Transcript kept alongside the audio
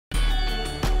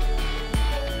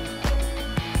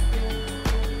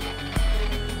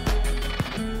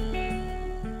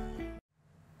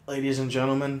Ladies and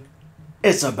gentlemen,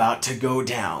 it's about to go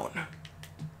down.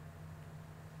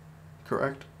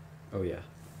 Correct? Oh yeah.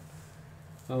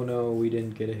 Oh no, we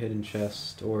didn't get a hidden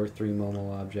chest or 3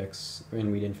 Momo objects,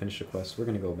 and we didn't finish the quest. We're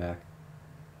gonna go back.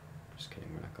 Just kidding,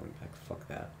 we're not going back. Fuck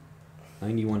that.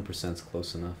 91% is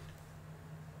close enough.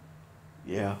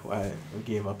 Yeah, I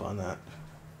gave up on that.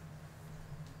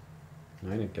 I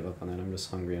didn't give up on that, I'm just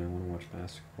hungry and I want to watch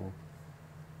basketball.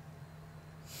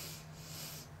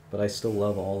 But I still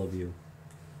love all of you.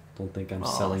 Don't think I'm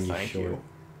selling you short.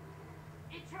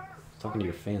 I'm talking to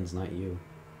your fans, not you.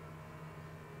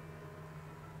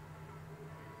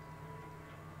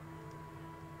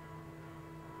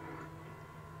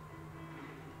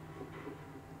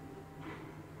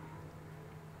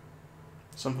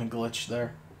 Something glitched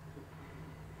there.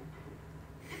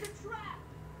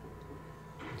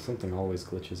 Something always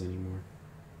glitches anymore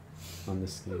on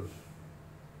this game.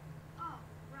 Oh,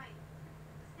 right.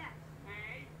 Cess.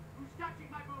 Hey, who's touching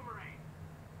my boomerang?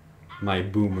 My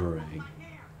boomerang.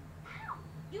 Ow!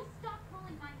 You stop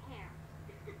pulling my hair.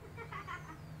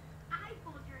 I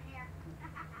pulled your hair.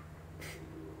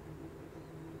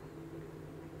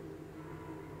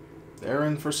 They're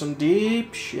in for some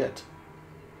deep shit.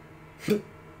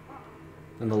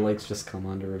 And the lights just come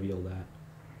on to reveal that.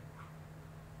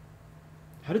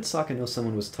 How did Sokka know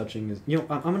someone was touching his... You know,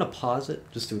 I'm going to pause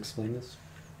it just to explain this.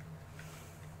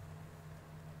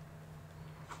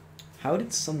 How did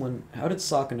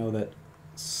Sokka know that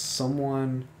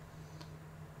someone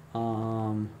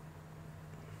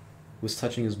was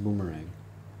touching his boomerang?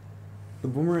 The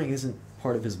boomerang isn't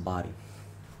part of his body.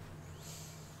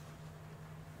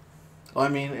 Well, I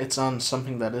mean, it's on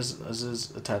something that is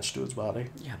attached to his body.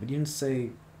 Yeah, but you didn't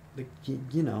say... Like,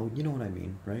 you know what I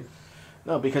mean, right?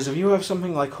 No, because if you have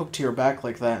something like hooked to your back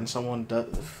like that and someone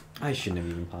does... I shouldn't have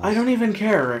even paused. I don't even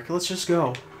care, Rick. Let's just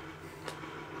go.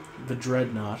 The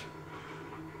Dreadnought.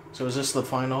 So is this the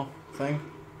final thing?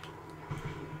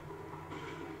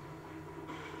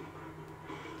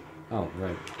 Oh,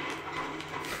 right.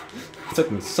 It took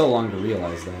me so long to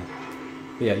realize that.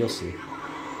 But yeah, you'll see.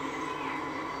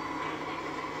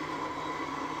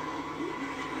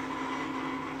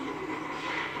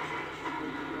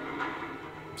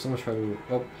 So much harder.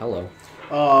 Oh, hello.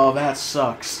 Oh, that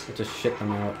sucks. It just shit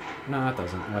them out. No, it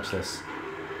doesn't. Watch this.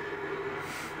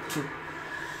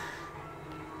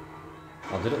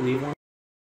 Oh, did it leave one?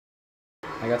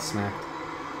 I got smacked.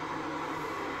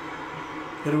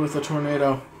 Hit it with a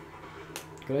tornado.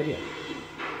 Good idea.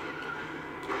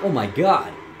 Oh my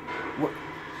god! What?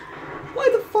 Why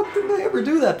the fuck didn't I ever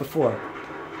do that before?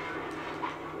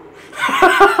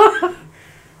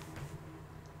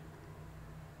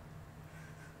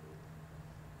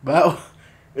 Well,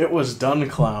 it was done,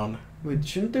 clown. Wait,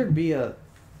 shouldn't there be a...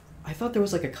 I thought there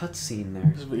was like a cutscene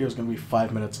there. This video is going to be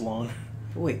 5 minutes long.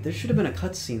 Wait, there should have been a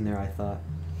cutscene there, I thought.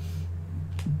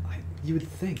 You would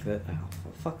think that... Oh,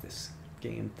 fuck this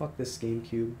game. Fuck this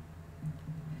Gamecube.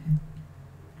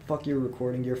 Fuck your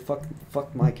recording gear.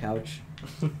 Fuck my couch.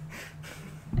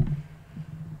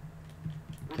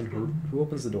 Who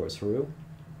opens the doors? Haru?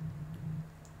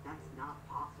 That's not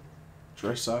possible.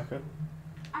 Try Sokka.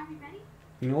 Are we ready?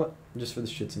 You know what? Just for the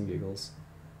shits and giggles.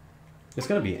 It's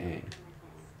gonna be Aang.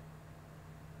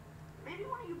 Maybe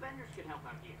one of you benders could help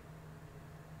out here.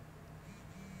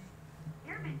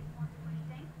 Airbending won't do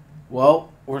anything.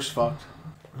 Well, we're fucked.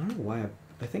 I don't know why.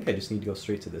 I think I just need to go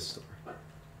straight to this store. I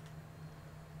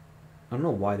don't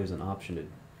know why there's an option to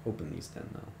open these then,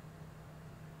 though.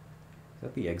 Is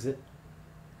that the exit?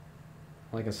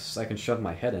 Well, I guess I can shove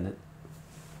my head in it.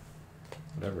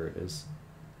 Whatever it is.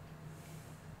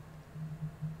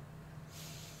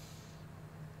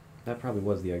 That probably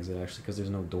was the exit, actually, because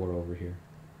there's no door over here.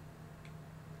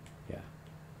 Yeah.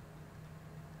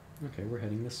 Okay, we're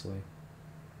heading this way.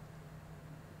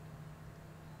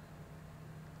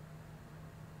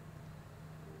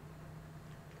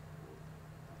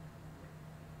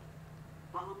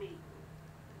 Follow me.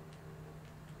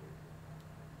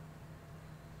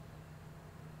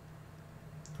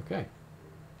 Okay.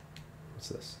 What's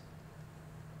this?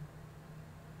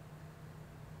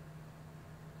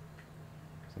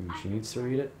 So she needs to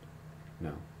read it?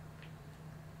 No.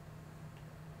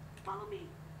 Follow me.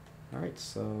 Alright,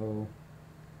 so...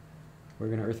 We're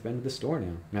gonna earthbend this door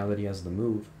now that he has the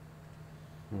move.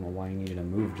 I don't know why he needed a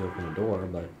move to open a door,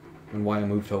 but... And why a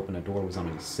move to open a door was on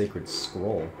a sacred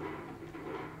scroll.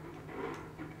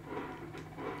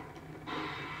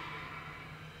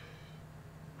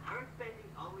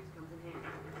 Earthbending always comes in handy.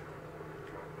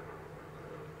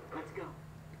 Let's go.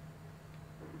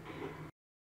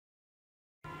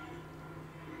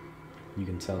 You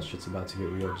can tell shit's about to get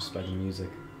real just by the music.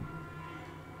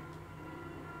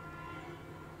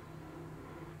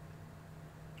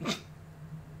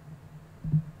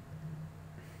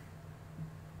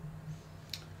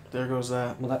 There goes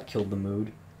that. Well, that killed the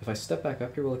mood. If I step back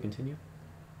up here, will it continue?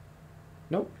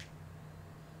 Nope.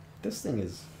 This thing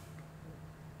is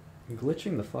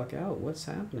glitching the fuck out. What's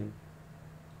happening?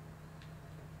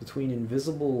 Between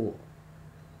invisible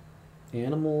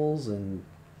animals and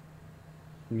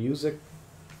music,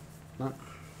 not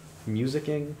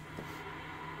musicking.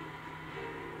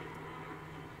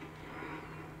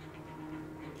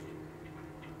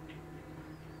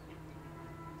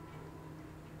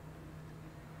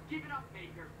 Give it up,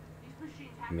 Maker. These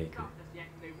machines haven't Maker. stopped us yet,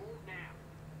 and they won't now.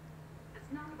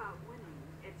 It's not about winning,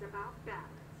 it's about balance.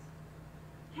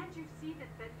 Can't you see that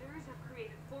vendors have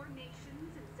created 4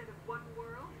 nations instead of 1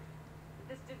 world?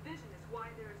 This division is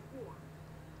why there is war.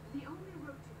 The only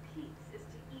road to peace is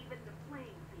to even the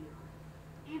playing field.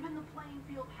 Even the playing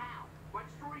field how? By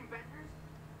destroying vendors?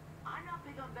 I'm not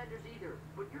big on vendors either,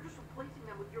 but you're just replacing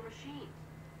them with your machines.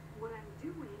 What I'm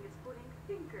doing is putting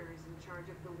thinkers in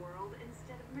charge of the world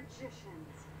instead of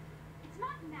magicians. It's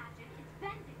not magic, it's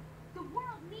vending. The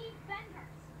world needs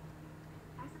vendors.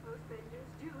 I suppose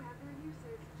vendors do have their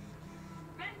uses.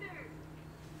 Vendors!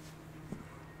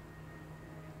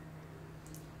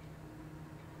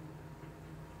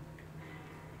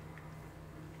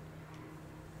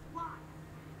 Why?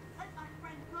 Let my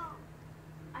friend go!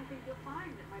 I think you'll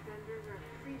find that my vendors are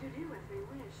free to do as they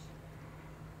wish.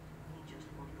 We just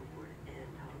want the word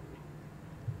end, huh?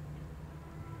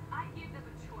 I give them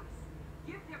a choice.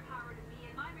 Give their power to me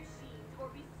and my machines, or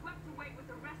be swept away with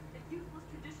the rest of the useless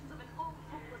traditions of an old,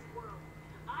 hopeless world.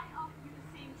 I offer you the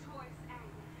same choice, and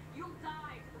you'll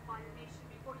die to the Fire Nation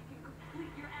before you can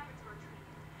complete your avatar training.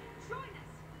 Join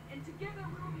us, and together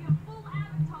we will be a full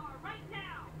avatar right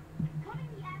now!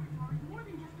 Becoming the Avatar is more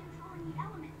than just controlling the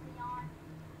elements, Leon.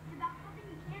 It's about something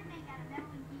you can't make out of metal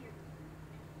and gear.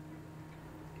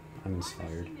 I'm My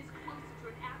inspired. machine is closer to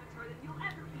an avatar than you'll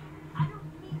ever be. I don't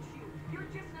need you. You're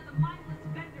just another mindless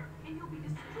vendor, and you'll be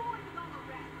destroyed with all the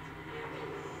rest.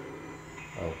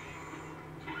 Oh.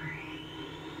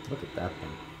 Look at that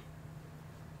thing.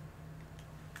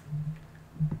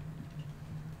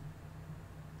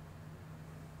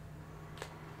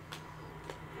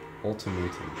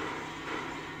 Ultimatum.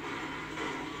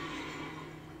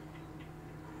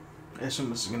 I assume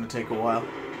this is gonna take a while.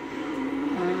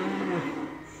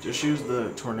 Just use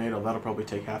the tornado, that'll probably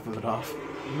take half of it off.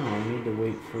 No, I need to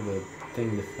wait for the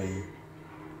thing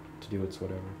to do its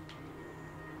whatever.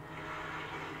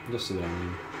 Just see what I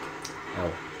mean.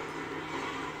 Oh.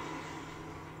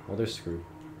 Well, they're screwed.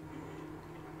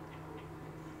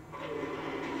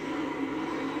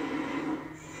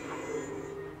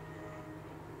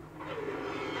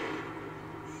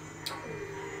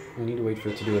 I need to wait for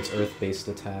it to do its Earth-based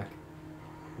attack,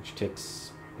 which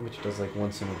does like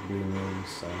once in a blue moon,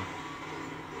 so...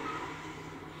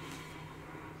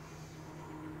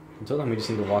 Until then, we just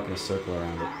need to walk in a circle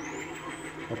around it.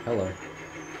 Oh, hello.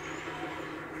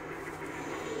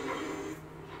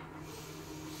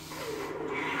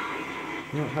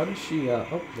 You know, how did she,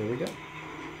 oh, there we go.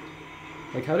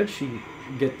 Like, how did she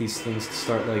get these things to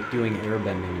start, like, doing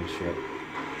airbending and shit?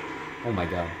 Oh my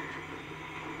god.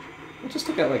 It just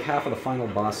took out, like, half of the final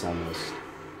boss, almost.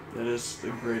 That is a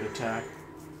great attack.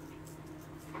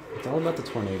 It's all about the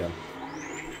tornado.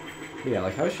 But yeah,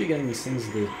 like, how is she getting these things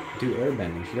to do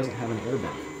airbending? She doesn't have an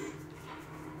airbender.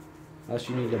 How does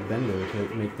she need a bender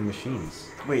to make the machines?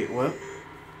 Wait, what?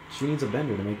 She needs a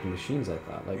bender to make the machines, I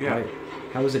thought. Like, Yeah. why,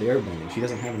 how is it airbending? She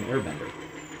doesn't have an airbender.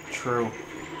 True.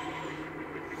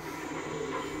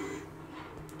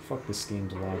 Fuck this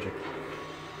game's logic.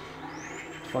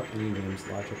 Fuck any game's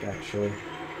logic, actually.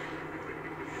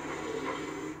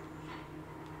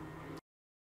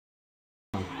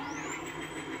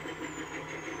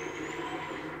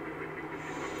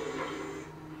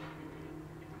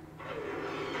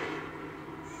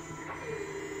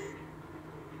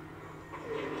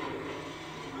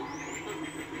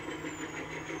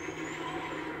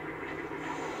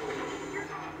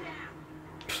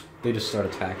 They just start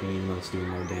attacking even though it's doing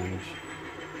no damage.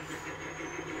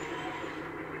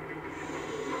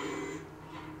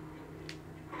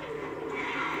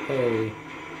 Hey.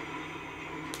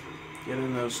 Get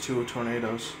in those 2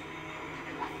 tornadoes.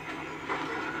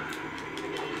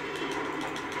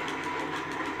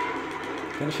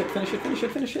 Finish it, finish it, finish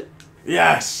it, finish it!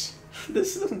 Yes!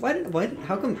 This is...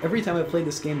 How come every time I played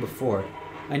this game before,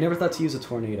 I never thought to use a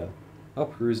tornado? Oh,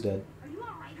 Peru's dead. Are you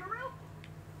alright, Haru?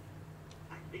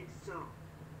 I think so.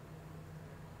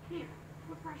 Here,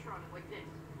 put pressure on it like this.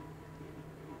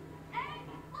 Hey,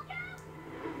 look out!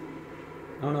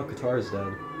 Oh no, Katara's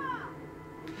dead.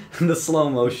 The slow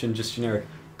motion, just generic.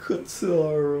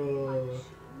 Katara. Machine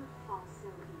would fall so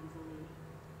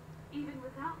easily. Even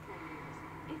without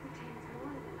vendors, it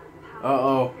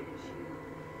Uh-oh.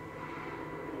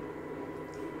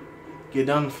 You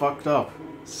done fucked up.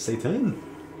 Satan.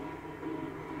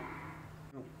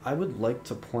 I would like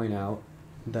to point out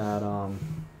that,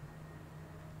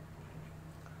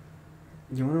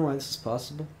 you wanna know why this is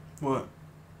possible? What?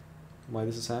 Why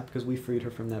this has happened? Because we freed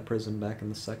her from that prison back in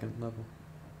the second level.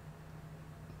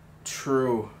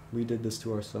 True. We did this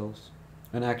to ourselves.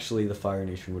 And actually, the Fire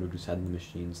Nation would have just had the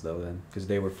machines, though, then. Because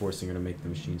they were forcing her to make the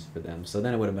machines for them. So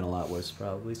then it would have been a lot worse,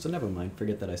 probably. So never mind.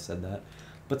 Forget that I said that.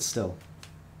 But still.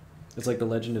 It's like the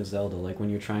Legend of Zelda. Like when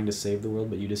you're trying to save the world,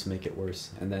 but you just make it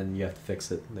worse. And then you have to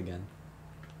fix it again.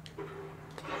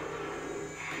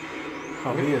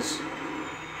 Oh, he is.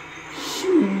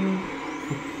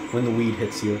 When the weed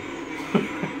hits you.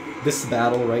 This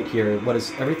battle right here,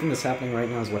 everything that's happening right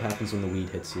now is what happens when the weed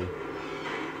hits you.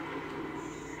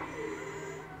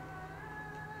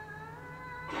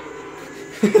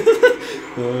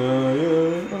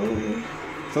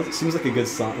 Seems like a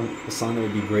song that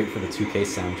would be great for the 2K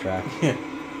soundtrack. Yeah.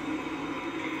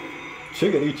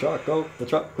 Chickadee choco, the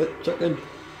chocolate chicken.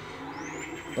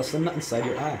 Bust a nut inside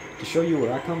your eye to show you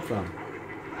where I come from.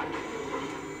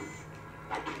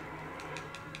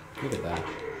 Look at that.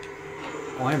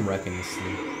 Oh, I'm wrecking this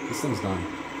thing. This thing's done.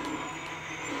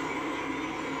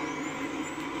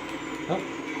 Oh,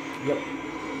 yep.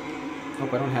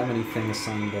 Hope I don't have anything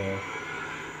assigned there.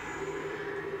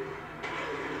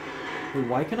 Wait,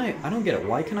 why can I don't get it.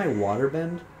 Why can I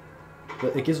waterbend?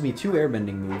 But it gives me 2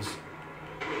 airbending moves.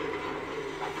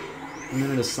 And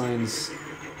then it assigns,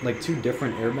 like, 2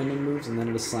 different airbending moves, and then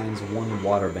it assigns 1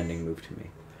 waterbending move to me.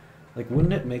 Like,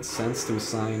 wouldn't it make sense to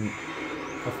assign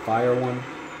a fire one,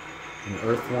 an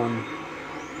earth one,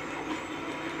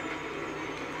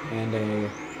 and a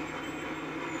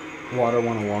water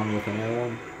one along with an air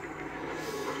one?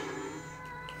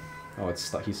 Oh, it's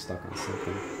stuck. He's stuck on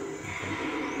something. Okay.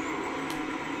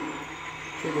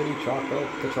 Chickadee chocolate,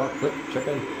 the chocolate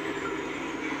chicken.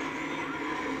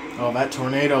 Oh, that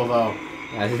tornado, though.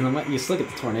 Yeah, you just look at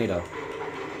the tornado.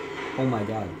 Oh my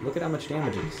god, look at how much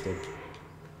damage it just did.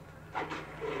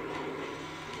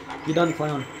 You done,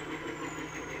 clown?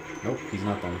 Nope, he's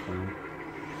not done, clown.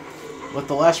 Let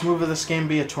the last move of this game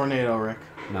be a tornado, Rick.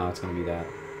 No, it's gonna be that.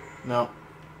 No.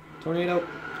 Tornado!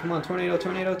 Come on, tornado,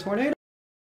 tornado, tornado!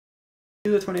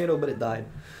 Do the tornado, but it died.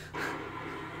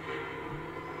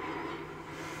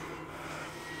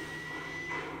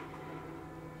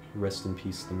 Rest in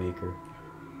peace, the Maker.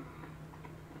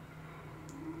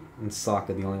 And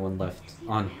Sokka, the only one left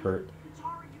unhurt.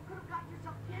 Tara, you could have got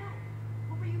yourself killed.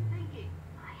 What were you thinking?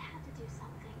 I had to do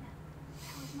something.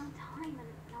 There was no time and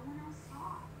no one else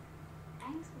saw.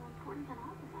 Aang's more important than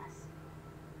all of us.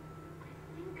 I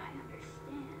think I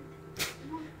understand.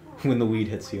 When the weed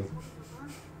hits you. I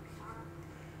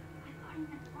thought he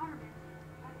meant waterbending,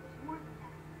 but it was more than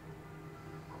that.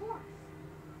 Of course.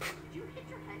 Did you hit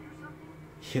your head or something?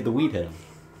 Yeah, the weed hit him.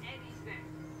 Anything.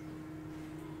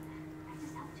 I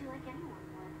just helped you like anyone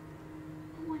would.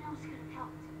 No one else could have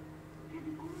helped. You're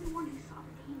the only one who saw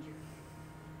the danger.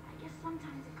 I guess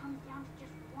sometimes it comes down to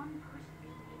just one person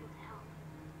being able to help.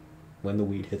 When the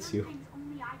weed hits you. Sometimes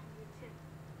only I can do too.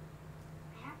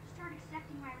 I have to start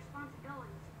accepting my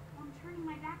responsibilities while I'm turning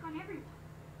my back on everyone.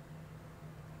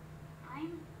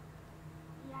 I'm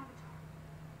the Avatar.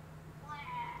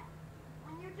 Blah.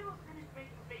 When you two have finished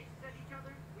making faces at each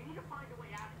other, we need to find a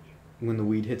way out of here. When the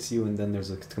weed hits you and then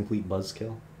there's a complete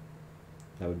buzzkill.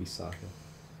 That would be Sokka.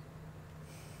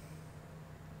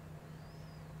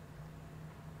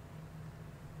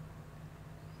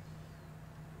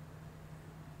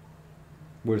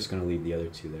 We're just gonna leave the other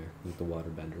 2 there, with the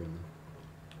Waterbender and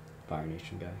the Fire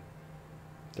Nation guy.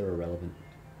 They're irrelevant.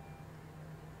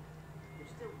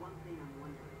 There's still one thing I'm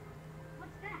wondering.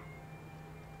 What's that?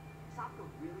 Sokka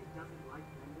really doesn't like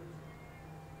vendors?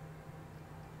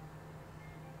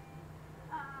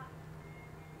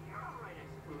 You're alright, I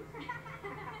suppose.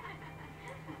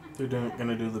 They're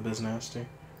gonna do the biz nasty.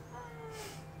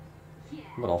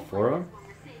 What, all 4 of them?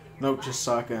 Nope, just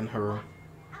Sokka and Haru. I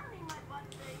don't need my butt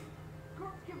thing.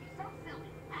 Girls can be so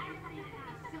silly. I haven't seen any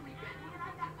silly vendors, and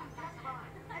I got them just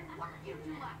fine. And what are you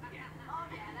two laughing at? Oh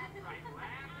yeah, that's right.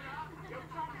 Laugh it up.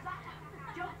 Jokes on Sokka.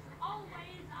 Jokes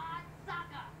always on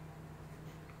Sokka.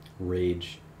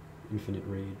 Rage. Infinite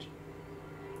rage.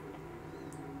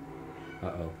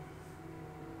 Uh-oh.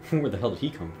 Where the hell did he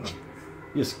come from?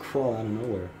 He just crawled out of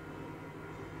nowhere.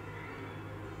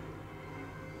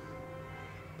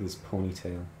 This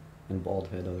ponytail and bald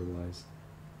head otherwise.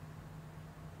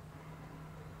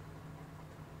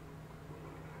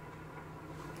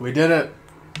 We did it.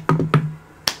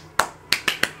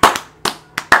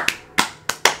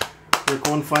 Rick,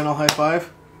 one final high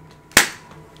five.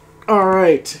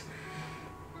 Alright.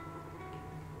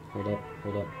 Hold up,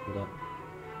 hold up, hold up.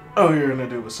 Oh, you're gonna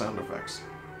do it with sound effects.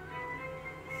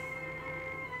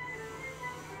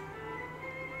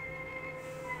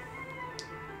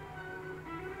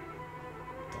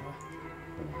 Hold on.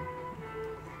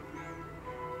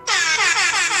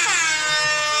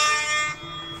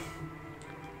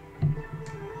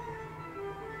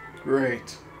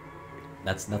 Great.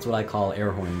 That's what I call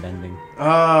air horn bending.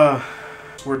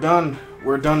 We're done.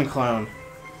 We're done, clown.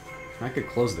 I could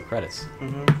close the credits.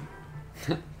 Mm-hmm.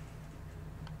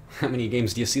 How many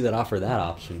games do you see that offer that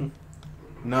option?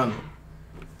 None.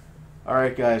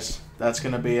 Alright, guys. That's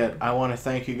gonna be it. I want to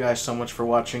thank you guys so much for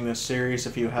watching this series,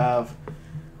 if you have,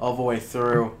 all the way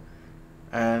through.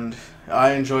 And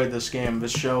I enjoyed this game.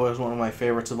 This show is one of my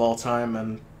favorites of all time,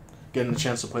 and getting the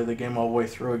chance to play the game all the way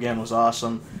through again was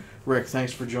awesome. Rick,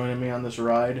 thanks for joining me on this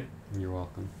ride. You're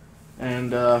welcome.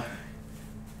 And,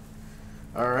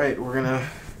 alright, we're gonna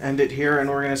end it here, and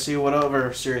we're gonna see what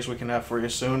other series we can have for you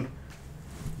soon.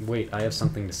 Wait, I have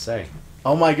something to say.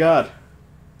 Oh my god.